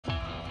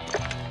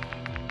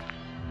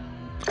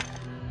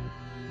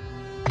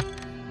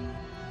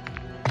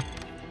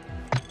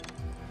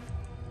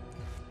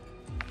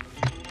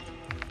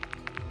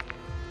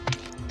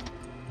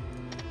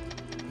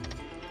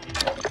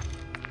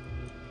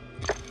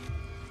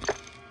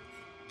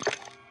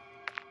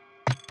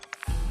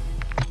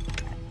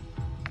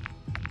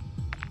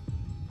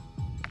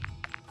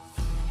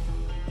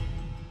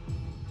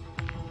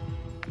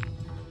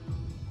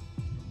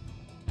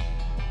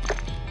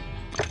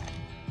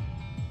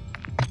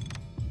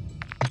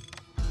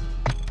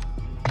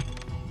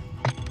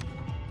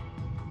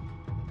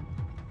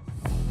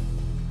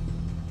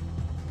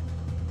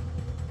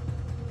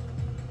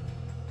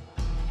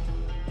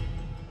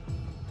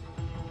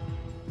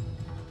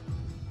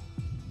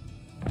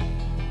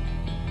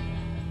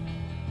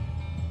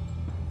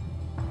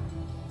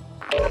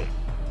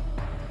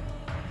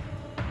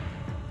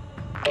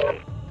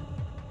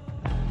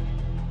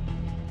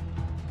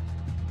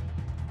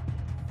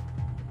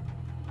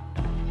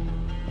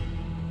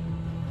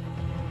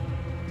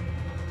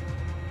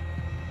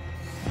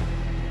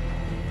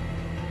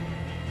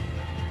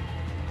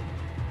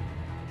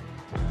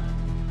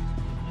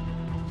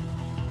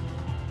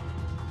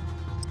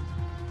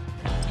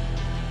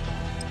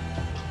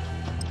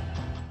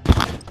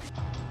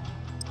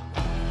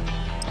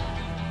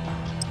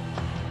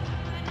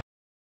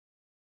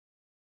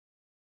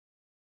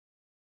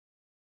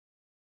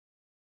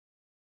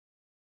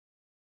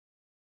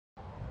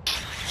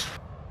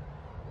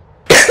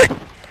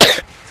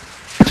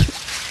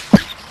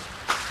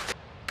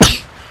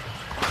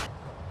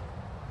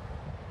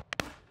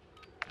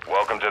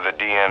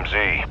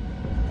DMZ.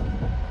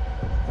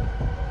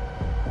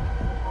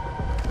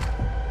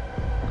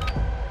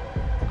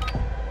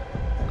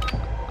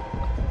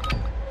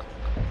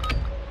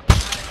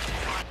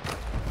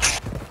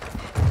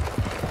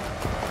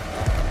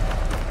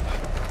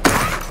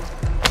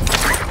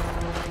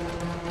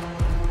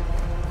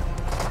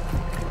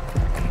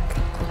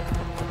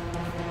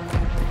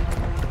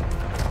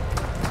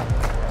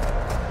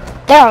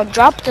 There, I'll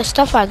drop the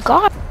stuff I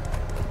got.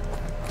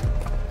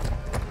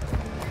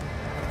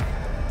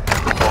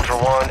 Ultra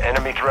One,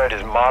 enemy threat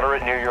is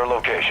moderate near your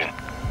location.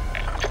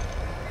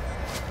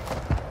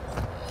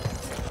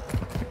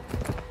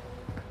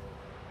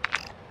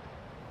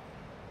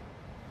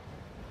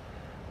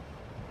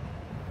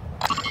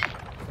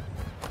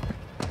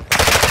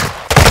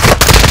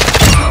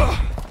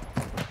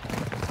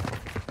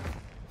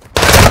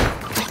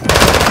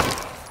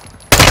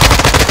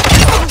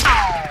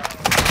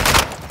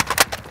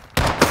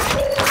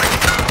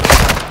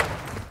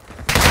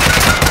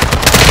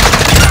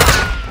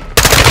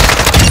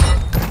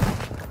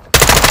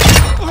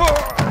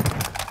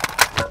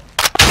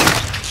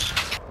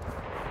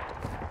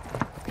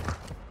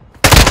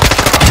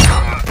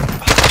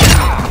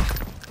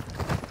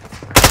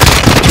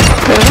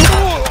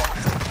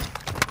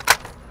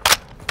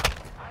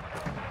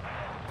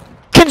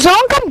 Can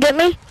someone come get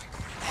me?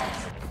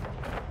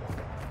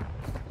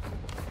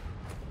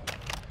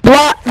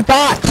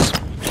 Bots.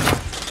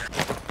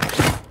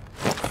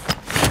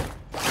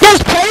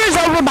 There's players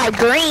over by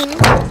green.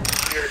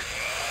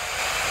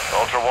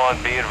 Ultra One,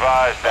 be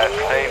advised that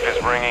safe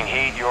is bringing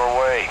heat your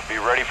way. Be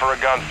ready for a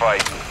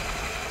gunfight.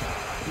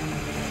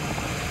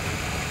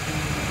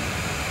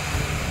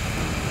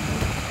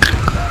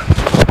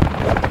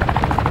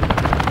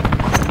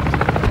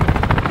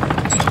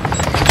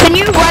 Can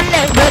you run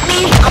and get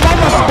me? I'm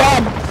almost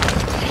dead.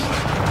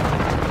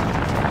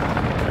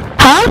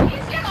 Huh?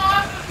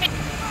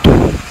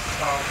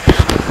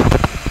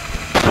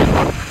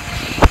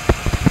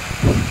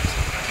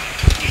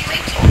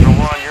 Ultra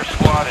One, your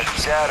squad is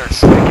scattered.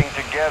 Sticking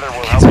together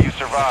will help you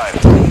survive.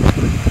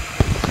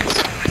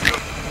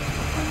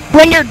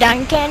 When you're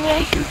done,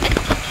 Kanye.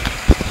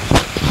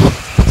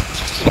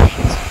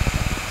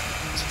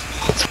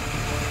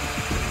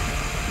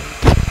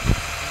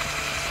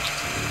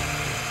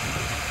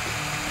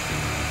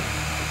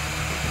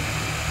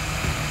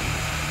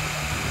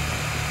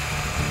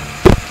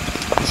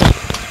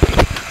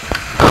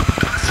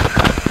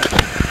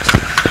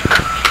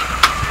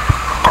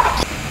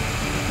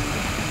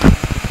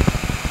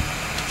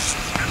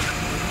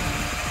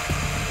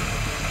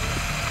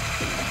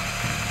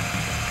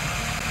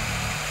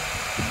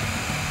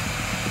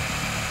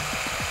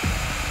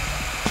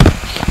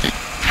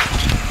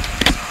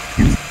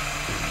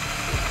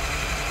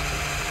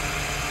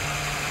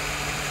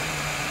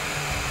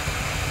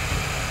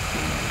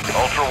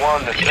 Ultra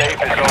One, the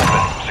safe is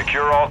open.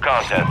 Secure all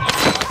contents.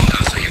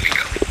 So here we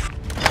go.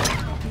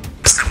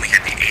 So we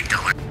had the $8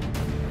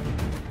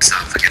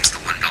 off against the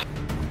 $1.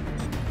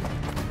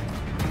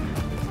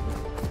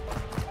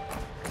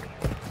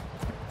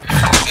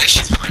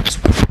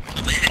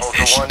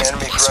 Ultra One,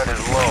 enemy threat is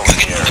low in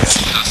the area.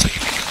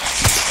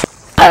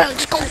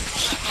 Let's go.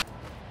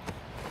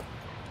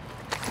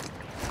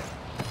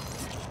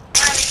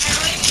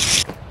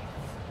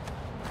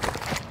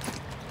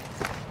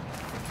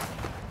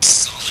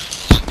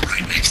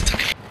 Right next to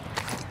me.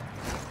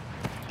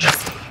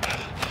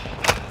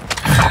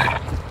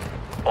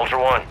 Ultra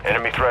One,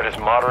 enemy threat is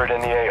moderate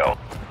in the AO.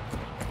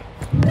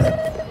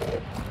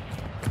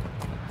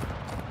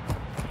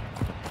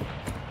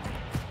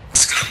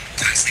 Let's go.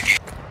 That's the game.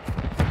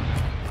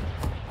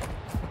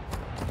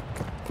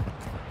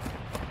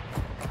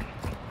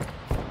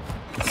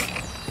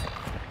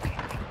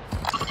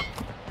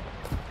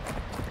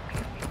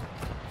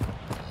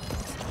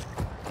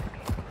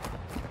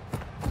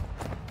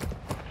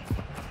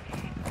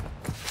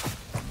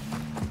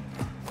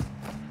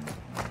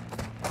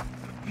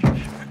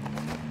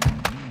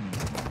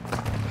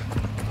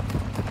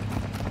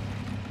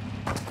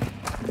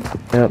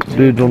 Yep,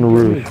 dude's on the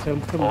roof.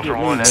 Ultra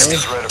One, enemy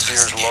threat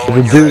appears low in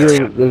There's a your dude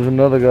area. over, there's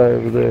another guy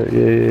over there.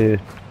 Yeah.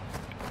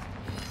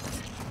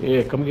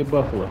 Yeah, come get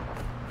Buffalo. Oh,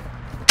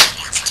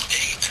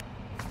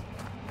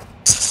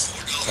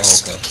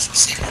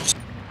 okay.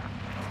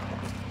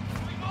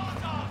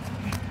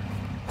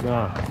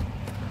 Nah.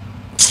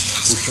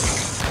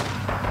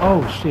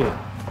 Oh shit.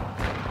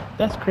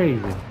 That's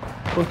crazy.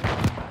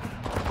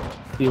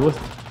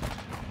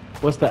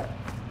 What's the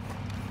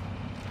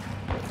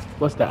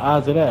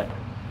odds of that?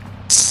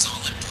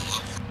 Solid pull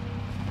up.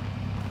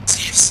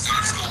 See if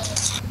Scarf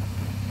rolls.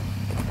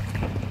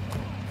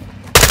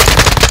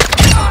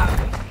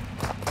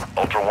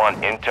 Ultra One,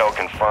 intel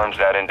confirms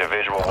that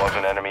individual was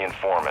an enemy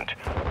informant.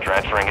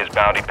 Transferring his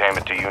bounty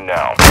payment to you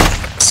now.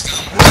 Let's go.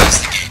 That's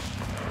the game.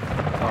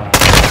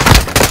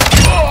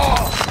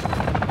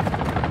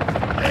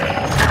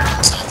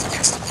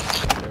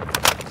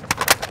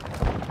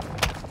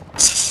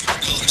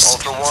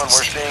 Ultra One,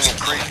 we're seeing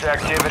increased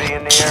activity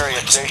in the area.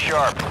 Stay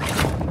sharp.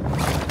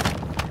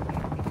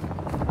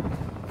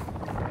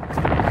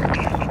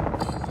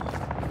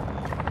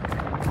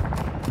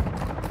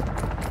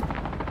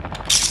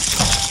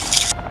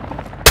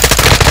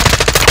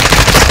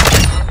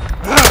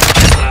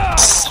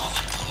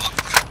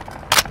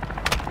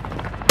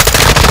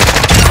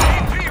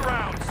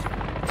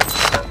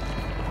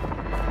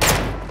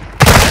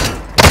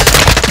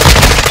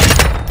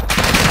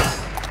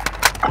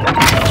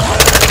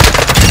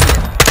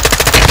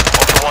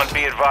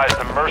 Be advised,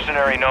 the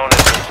mercenary known as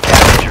the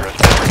Scavenger has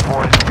been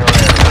reported in your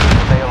area.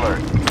 Stay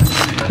alert.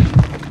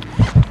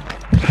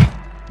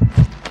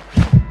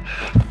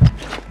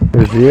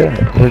 Where's he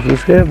at? Where's the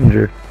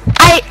Scavenger?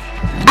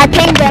 I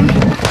pinged them.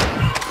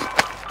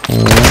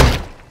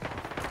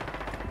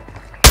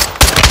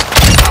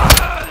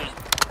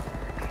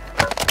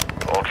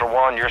 Ultra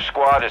One, your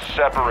squad is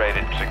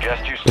separated.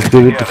 Suggest you Let's stick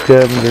go get the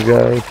together. Scavenger,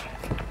 guys.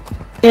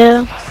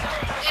 Yeah.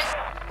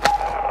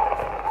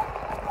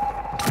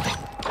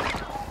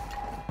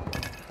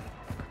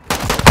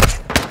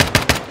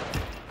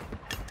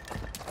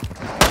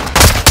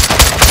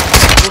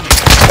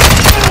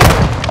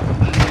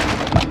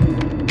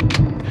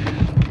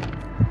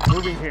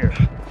 Moving here.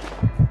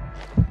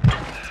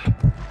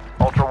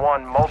 Ultra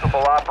One, multiple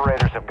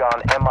operators have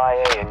gone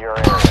MIA in your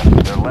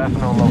area. Their last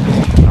known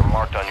locations are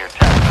marked on your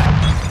task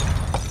map.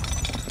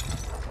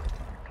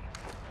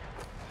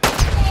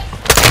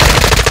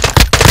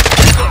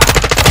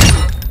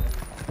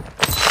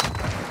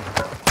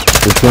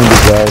 There's gonna be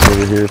guys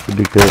over here, so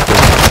be careful.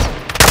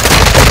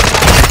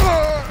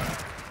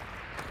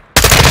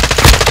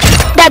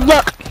 Dad,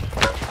 look.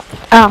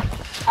 Oh.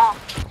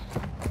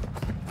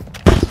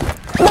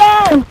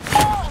 No!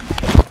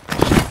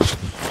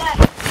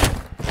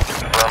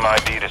 Confirm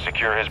ID to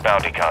secure his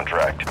bounty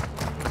contract.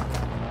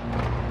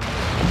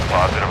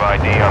 Positive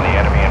ID on the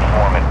enemy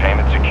informant.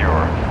 Payment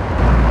secure.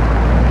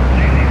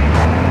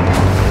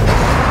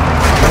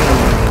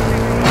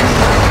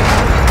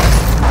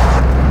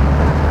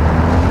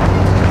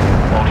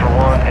 Ultra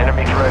One,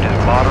 enemy threat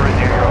is moderate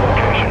near your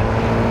location.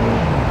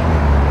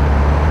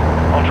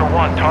 Ultra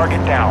One,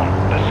 target down.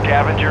 The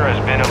Scavenger has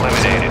been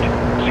eliminated.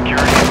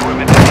 Security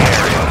equipment in the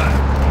area.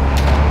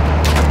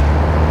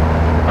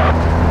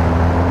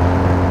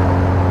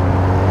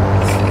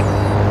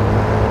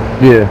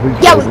 Yeah, we We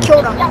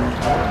killed him.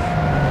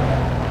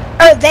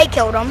 Or they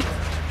killed him.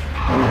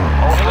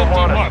 Ultra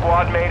One, a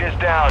squad mate is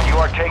down. You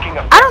are taking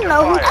a. I don't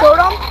know who killed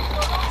him.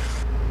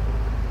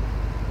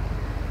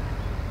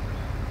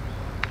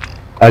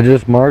 I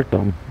just marked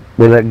them.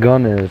 Where that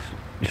gun is.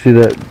 You see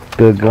that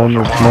the gun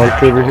that's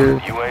marked over here?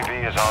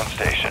 UAV is on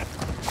station.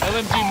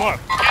 LMG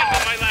marked.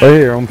 Right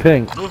here on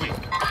pink. Moving.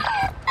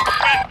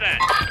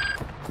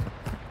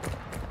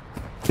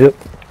 Yep.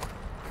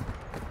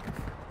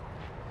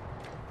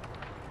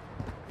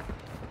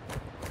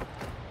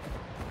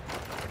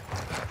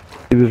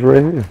 He was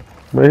right here.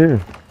 Right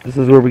here. This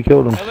is where we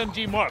killed him.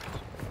 LMG marked.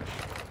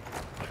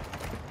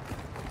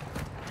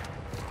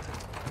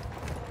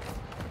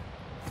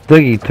 I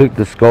think he took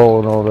the skull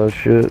and all that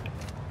shit.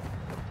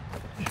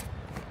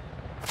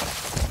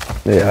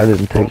 Yeah, I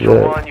didn't take Ultra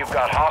that. One, you've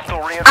got hostile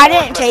reinforcements I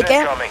didn't take it.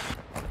 incoming.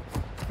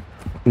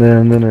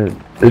 And then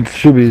it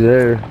should be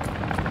there.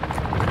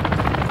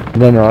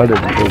 No, I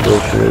didn't take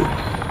that shit.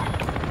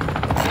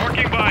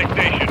 Marking by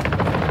station.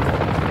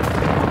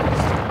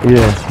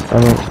 Yeah, I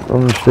don't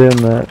understand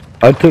that.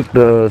 I took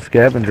the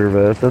scavenger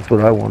vest. That's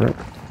what I wanted.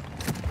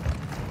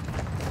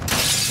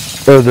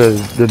 Or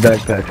the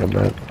backpack, I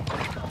meant.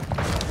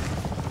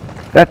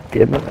 God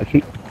damn it, I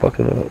keep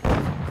fucking up.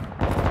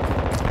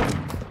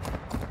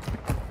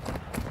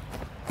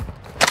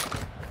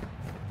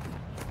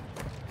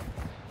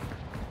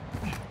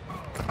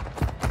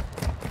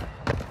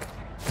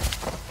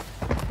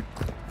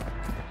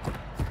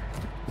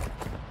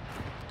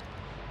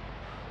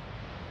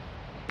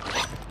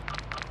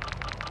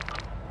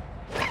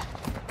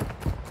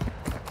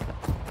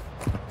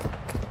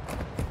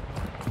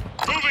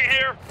 Moving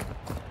here.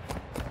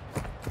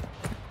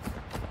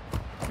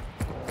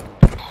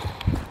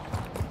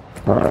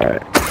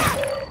 Alright.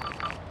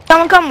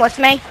 Someone come with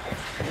me.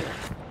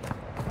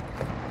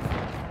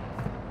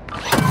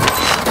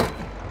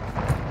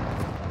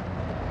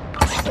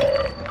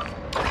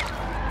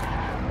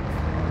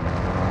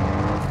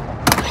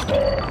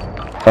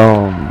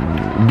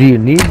 Do you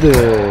need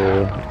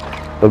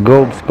a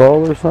gold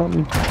skull or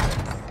something?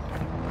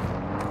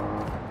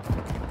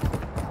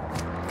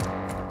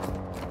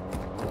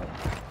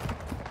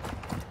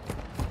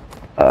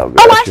 Oh,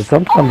 gotcha.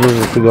 Sometimes there's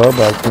a cigar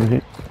box in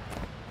here.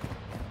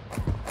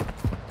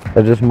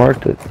 I just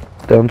marked it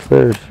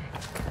downstairs.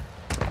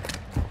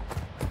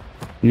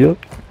 Yep.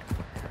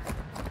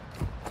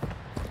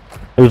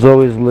 There's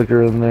always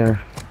liquor in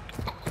there.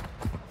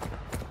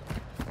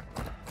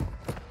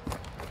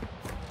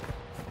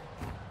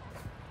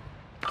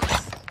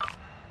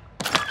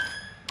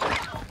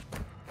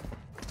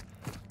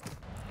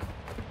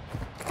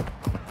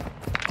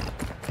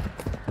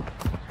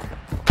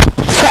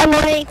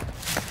 Family.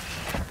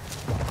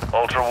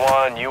 Ultra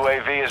One,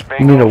 UAV is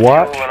being You need a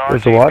watch?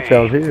 There's a watch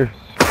out here.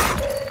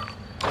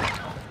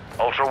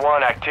 Ultra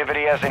One,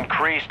 activity has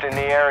increased in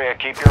the area.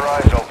 Keep your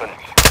eyes open.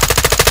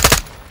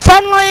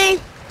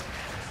 Friendly.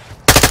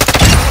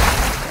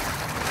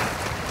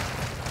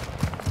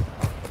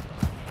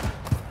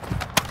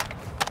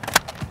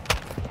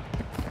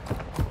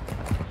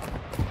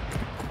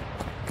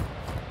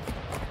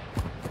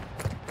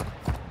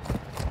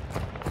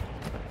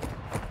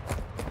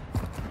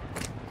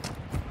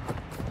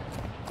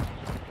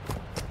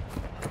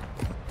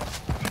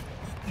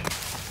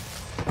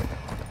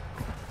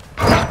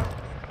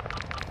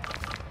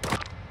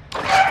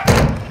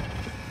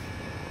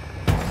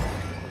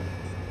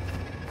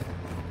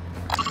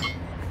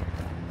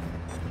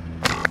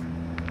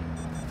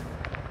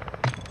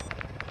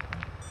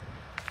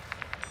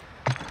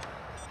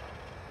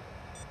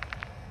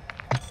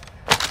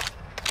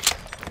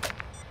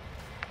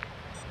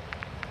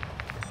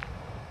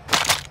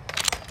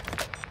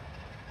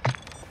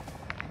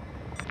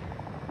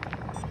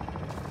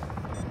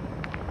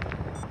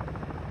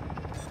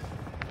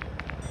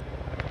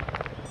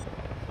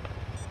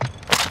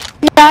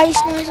 Nice,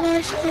 nice,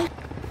 nice, nice.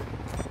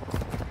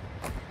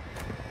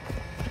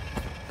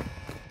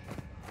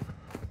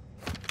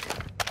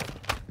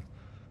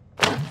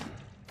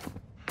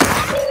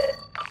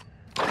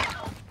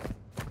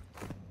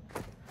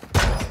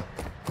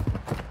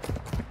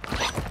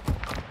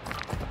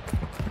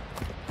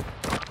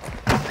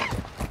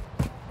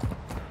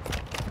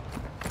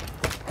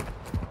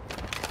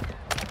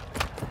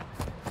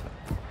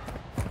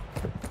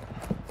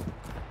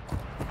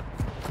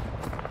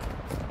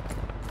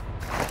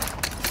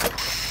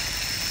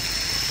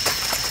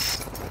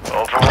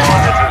 Ultra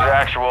One, this is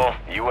actual.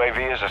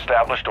 UAV has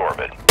established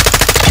orbit.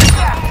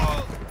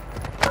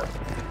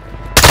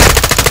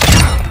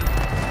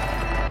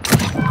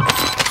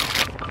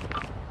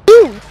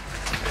 Ooh.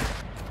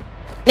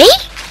 Me?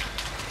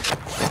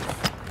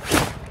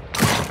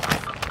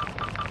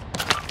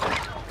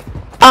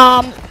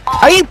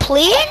 Are you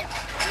playing?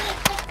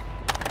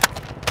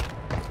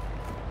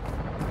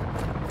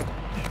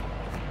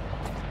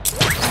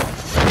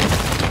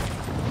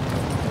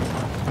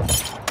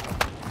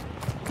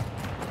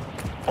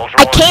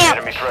 Ultra I One, can't.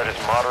 enemy threat is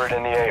moderate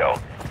in the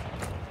AO.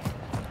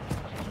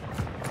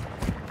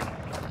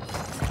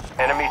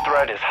 Enemy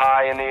threat is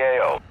high in the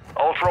AO.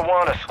 Ultra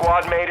One, a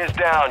squad mate is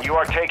down. You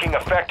are taking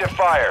effective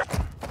fire.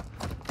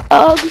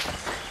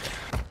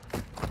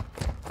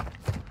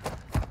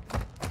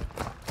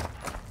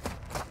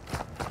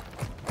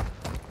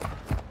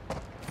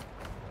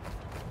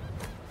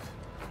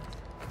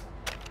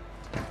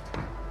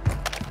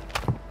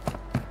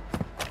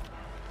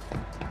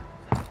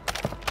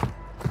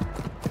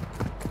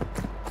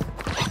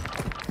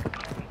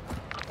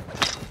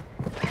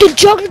 The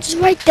Juggernaut's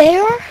right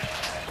there.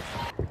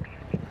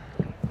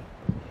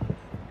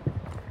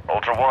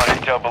 Ultra One,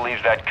 Intel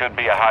believes that could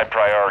be a high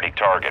priority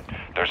target.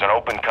 There's an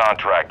open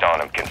contract on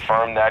him.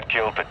 Confirm that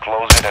kill to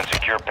close it and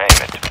secure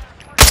payment.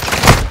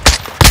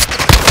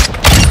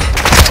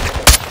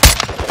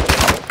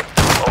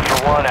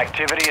 Ultra One,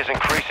 activity is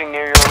increasing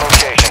near your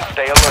location.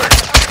 Stay alert.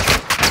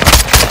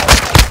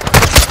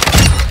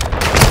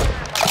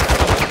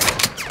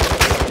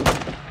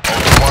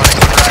 Ultra One,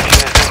 extraction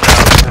is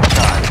inbound at this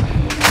time.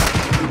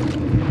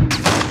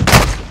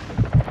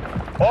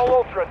 All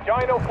Ultra,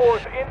 Dino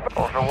Force inbound.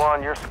 Ultra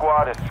One, your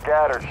squad is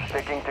scattered.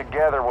 Sticking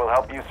together will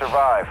help you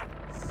survive.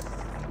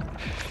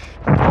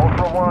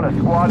 Ultra One, a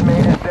squad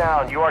mate is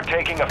down. You are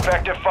taking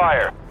effective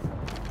fire.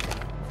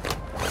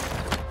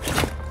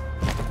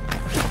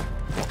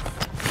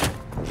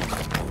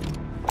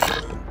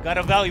 Got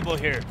a valuable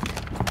here.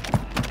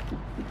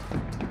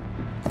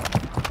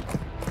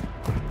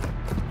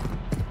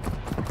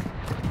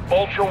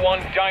 Ultra One,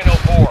 Dino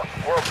 4.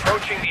 We're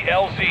approaching the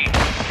LZ.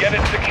 Get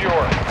it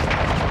secure.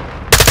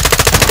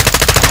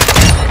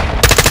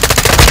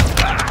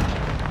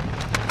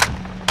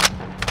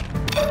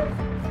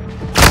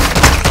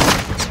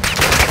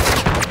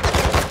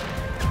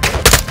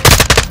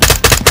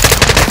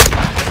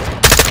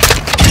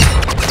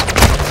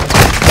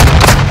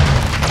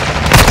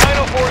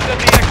 Dino 4's at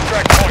the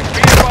extract point.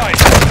 Be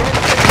advised. Storm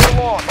taking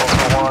along.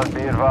 Ultra One,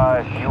 be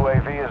advised.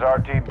 UAV is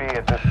RTB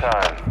at this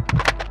time.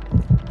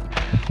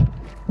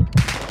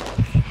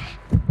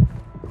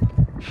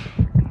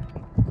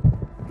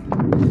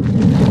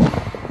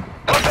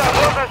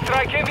 Mortar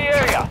strike in the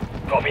area.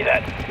 Copy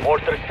that.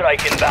 Mortar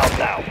strike inbound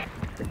now.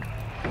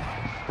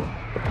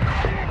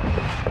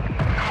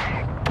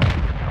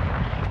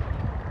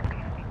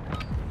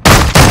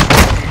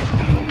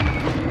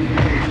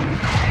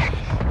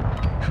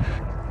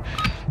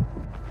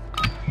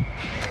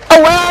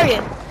 Oh, where are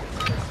you?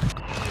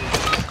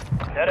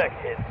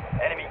 Direct hit.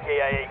 Enemy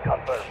KIA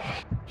confirmed.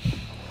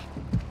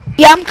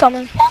 Yeah, I'm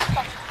coming.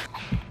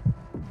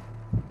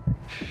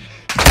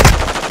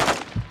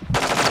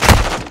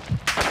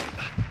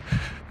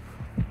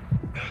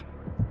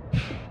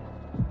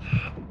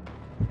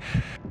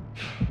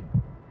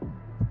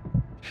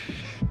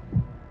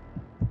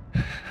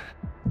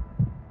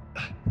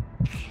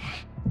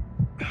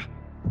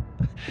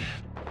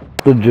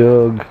 The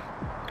jug.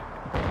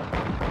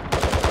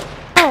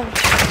 Oh.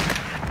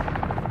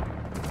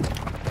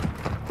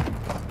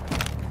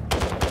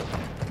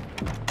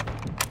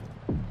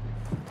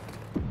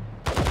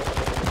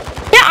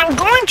 Yeah, I'm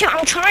going to.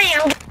 I'm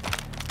trying.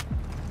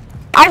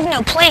 I have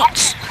no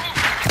plates.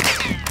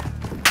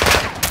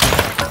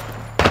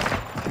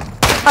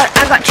 But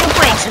I got 2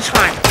 plates. It's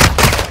fine.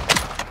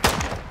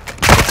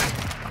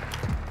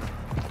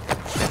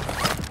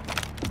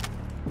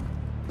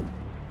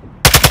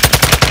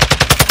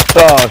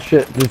 Oh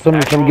shit, did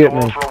somebody come get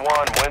me?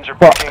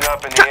 Fuck.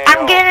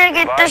 I'm gonna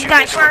get this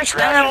guy first,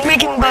 and then we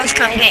can both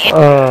come get you.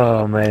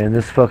 Oh man,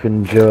 this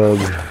fucking jug.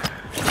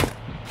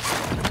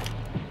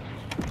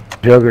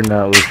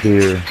 Juggernaut was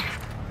here.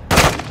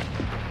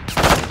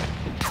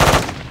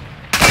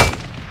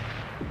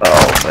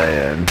 Oh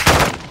man.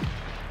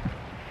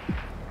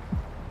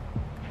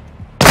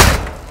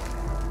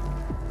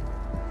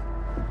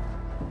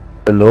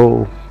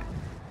 Hello.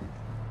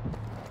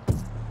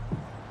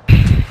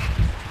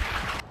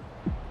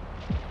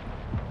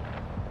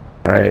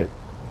 Alright.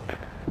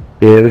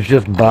 Yeah, it was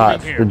just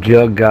bots. The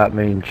jug got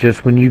me.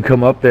 Just when you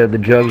come up there, the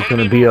jug's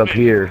gonna be up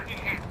here.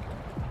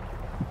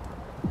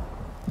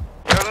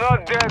 You're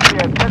not dead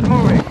yet. Get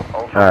moving.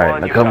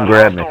 Alright, now come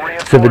grab me.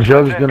 So the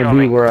jug's gonna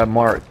be where I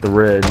marked the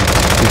red.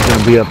 It's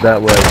gonna be up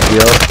that way.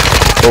 Yup.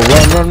 Oh,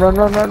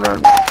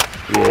 run.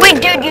 Yeah.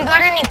 Wait, dude, you got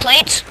any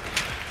plates?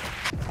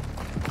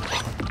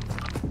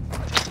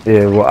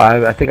 Yeah, well,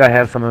 I think I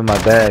have some in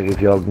my bag if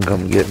y'all can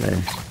come get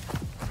me.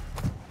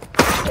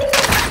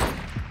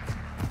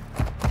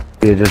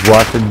 Yeah, just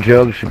watch the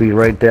jug should be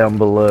right down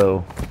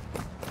below.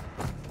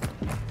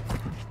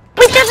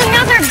 Wait, there's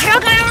another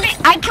jug.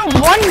 I killed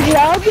one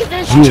jug.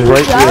 There's He was two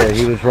right jugs. there.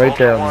 He was right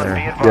down Ultra One,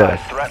 be there. advised,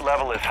 Yes. threat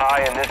level is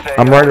high in this area.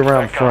 I'm right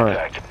around Expect front.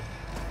 contact.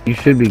 You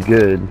should be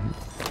good.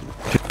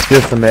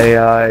 Just some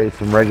AI,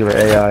 some regular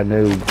AI,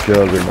 no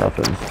jug or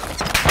nothing.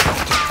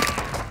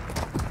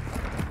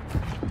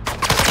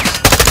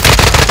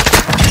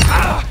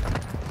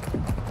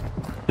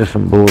 Just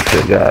some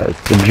bullshit, guys.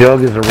 The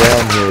jug is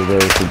around here,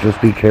 though, so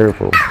just be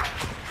careful.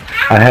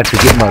 I have to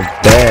get my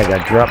bag.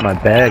 I dropped my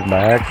bag by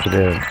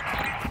accident.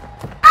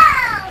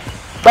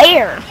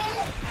 Where?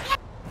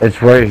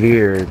 It's right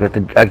here, but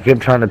I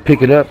kept trying to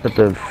pick it up, but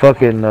the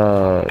fucking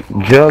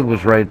jug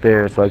was right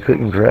there, so I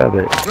couldn't grab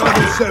it.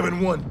 Bravo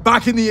 7-1,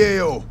 back in the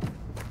AO.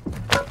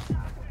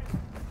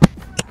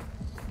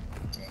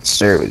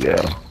 There we go.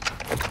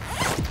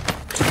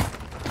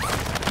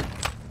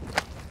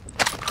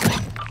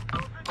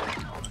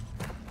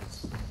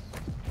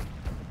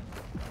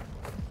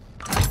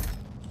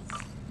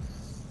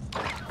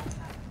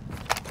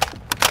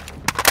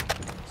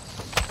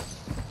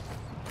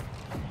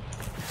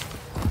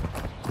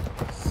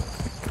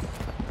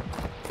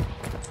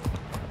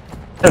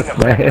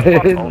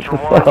 Man, Ultra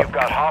One, you've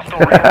got hostile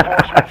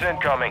reinforcements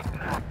incoming.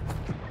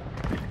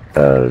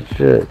 Oh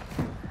shit.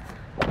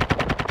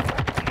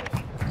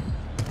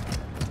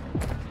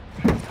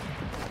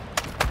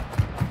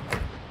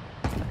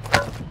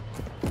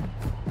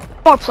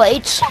 More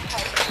plates.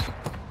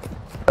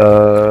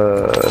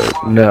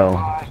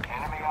 No.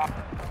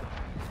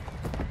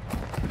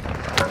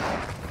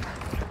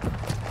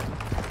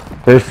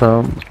 There's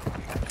some.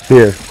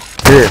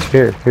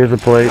 Here's a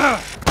plate.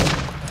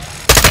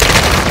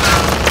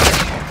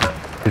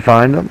 You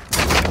find him?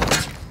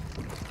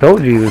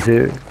 Told you he was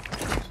here.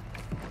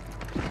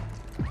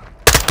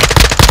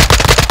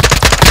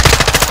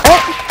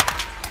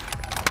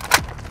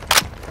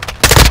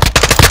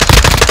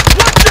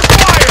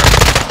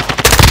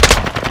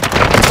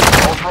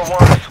 Ultra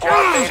One,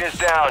 squad mate is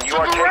down. You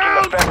are taking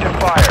effective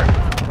fire.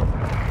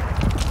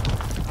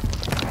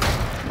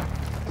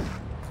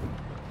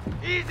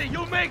 Easy,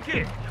 you'll make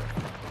it.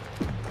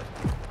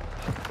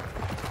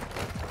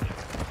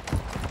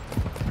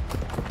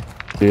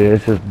 Yeah,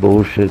 it's just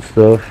bullshit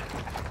stuff.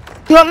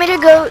 You want me to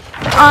go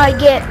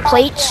get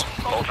plates?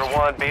 Ultra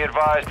One, be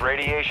advised,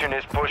 radiation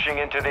is pushing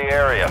into the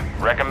area.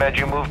 Recommend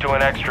you move to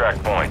an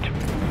extract point.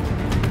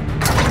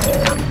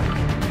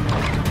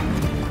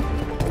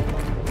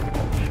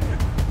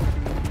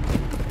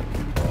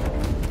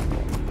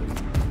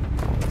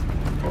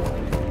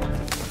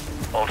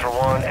 Ultra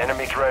One,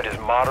 enemy threat is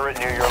moderate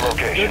near your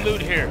location. Good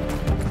loot here.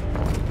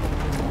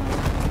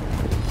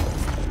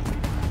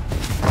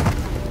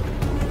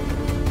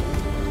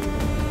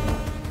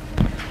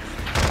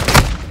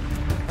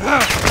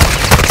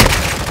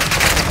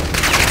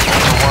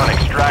 Ultra One,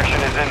 extraction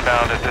is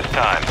inbound at this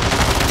time.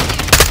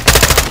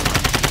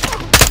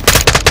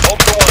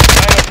 Ultra One,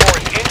 Dino 4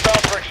 is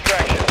inbound for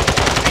extraction.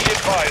 Be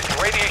advised,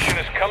 radiation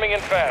is coming in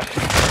fast.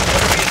 Be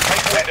in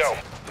tight window.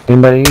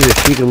 Anybody need a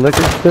sheet of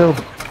liquor still?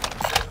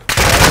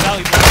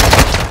 Valuable.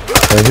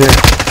 Right here.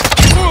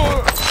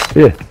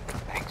 Yeah.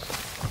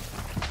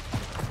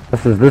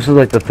 This is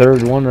like the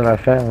third one that I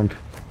found.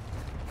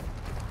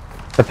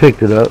 I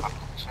picked it up.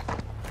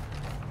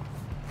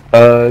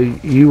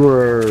 You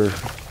were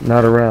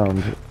not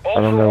around. I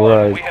don't know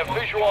where We have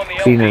visual on the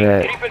seen it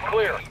LT. at. Keep it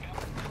clear.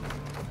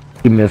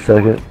 Give me a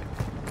second.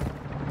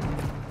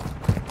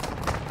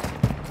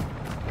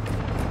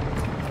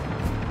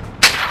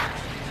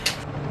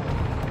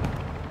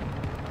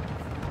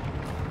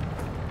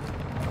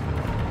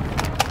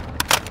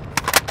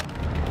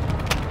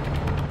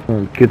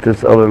 I'll get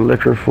this other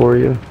liquor for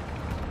you.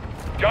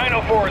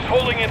 Dino 4 is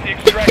holding at the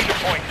extraction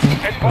point.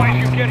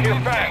 Advise you get here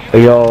fast. Are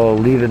y'all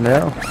leaving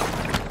now?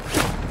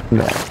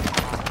 No.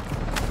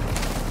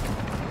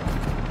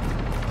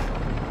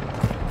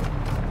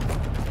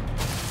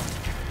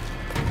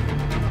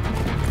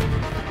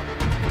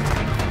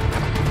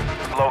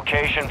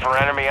 Location for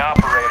enemy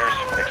operators.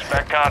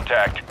 Expect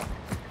contact.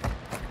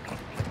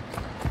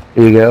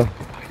 Here you go.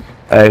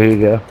 Here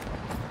you go.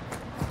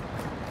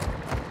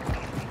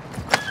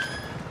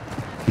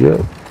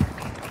 Yep.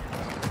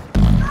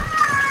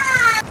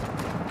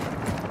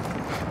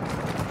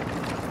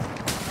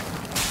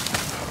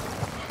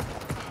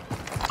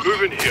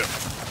 Move in here.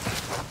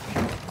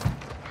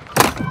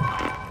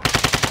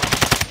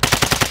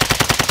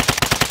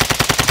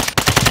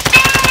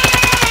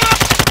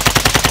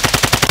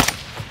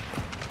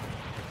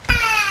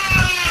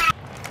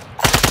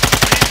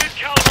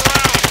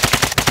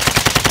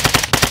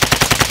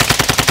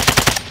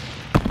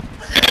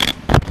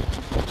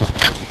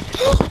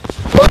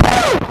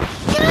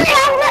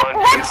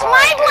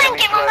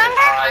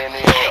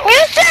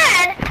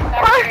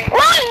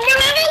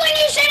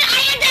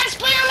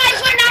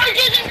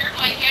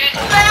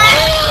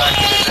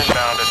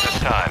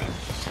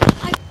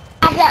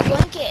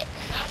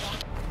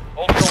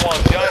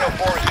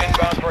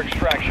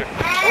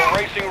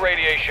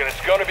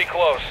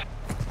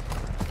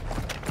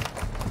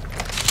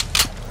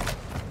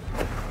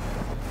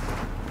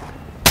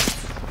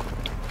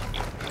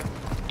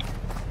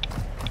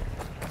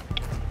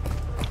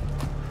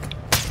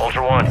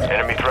 Ultra One,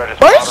 enemy threat is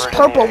Where's moderate in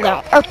purple the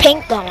AO. going? Or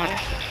pink going?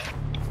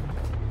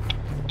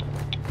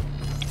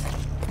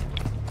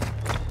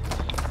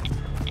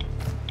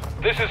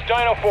 This is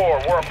Dino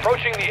 4. We're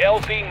approaching the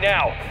LZ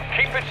now.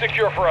 Keep it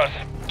secure for us.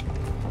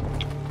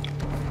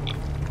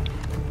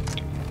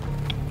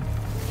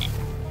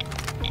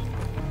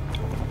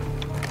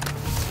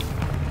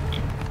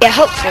 Yeah,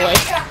 hopefully.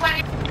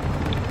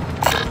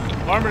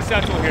 Armor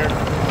satchel here.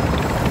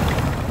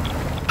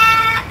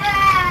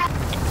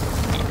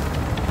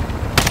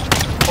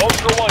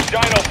 Ultra One,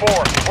 Dino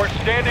 4. We're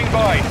standing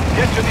by.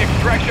 Get to the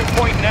extraction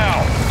point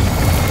now.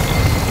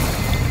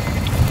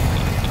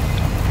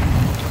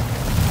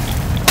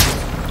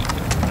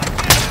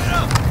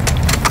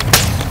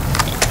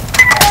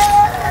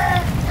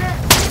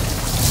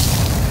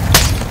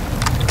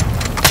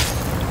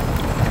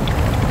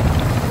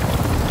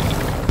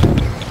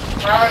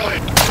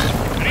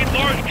 I need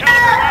large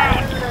caliber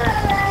rounds.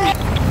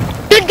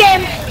 Good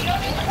game.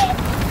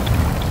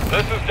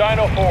 This is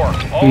Dino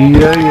 4. All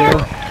Yeah, clear.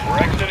 yeah. We're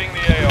exiting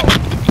the AO.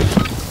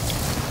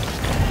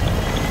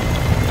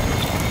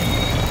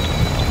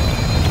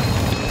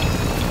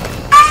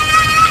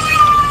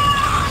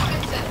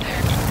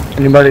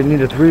 Anybody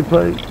need a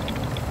 3-plate?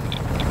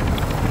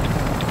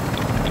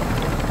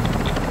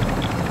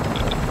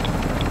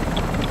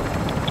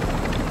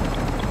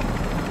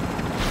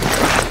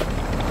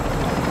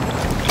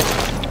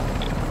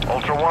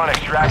 Ultra One,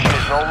 extraction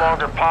is no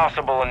longer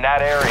possible in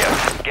that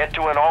area. Get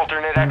to an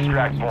alternate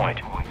extract point.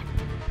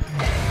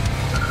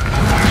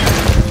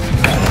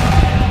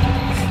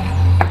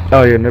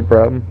 Oh yeah, no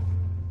problem.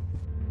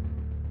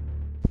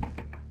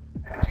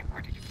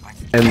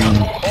 And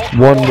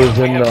one was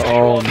in the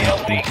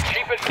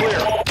Keep it clear.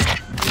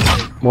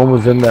 one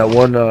was in that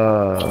one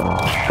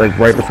like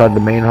right beside the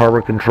main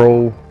harbor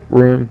control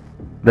room,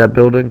 that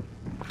building.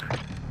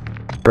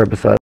 Right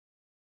beside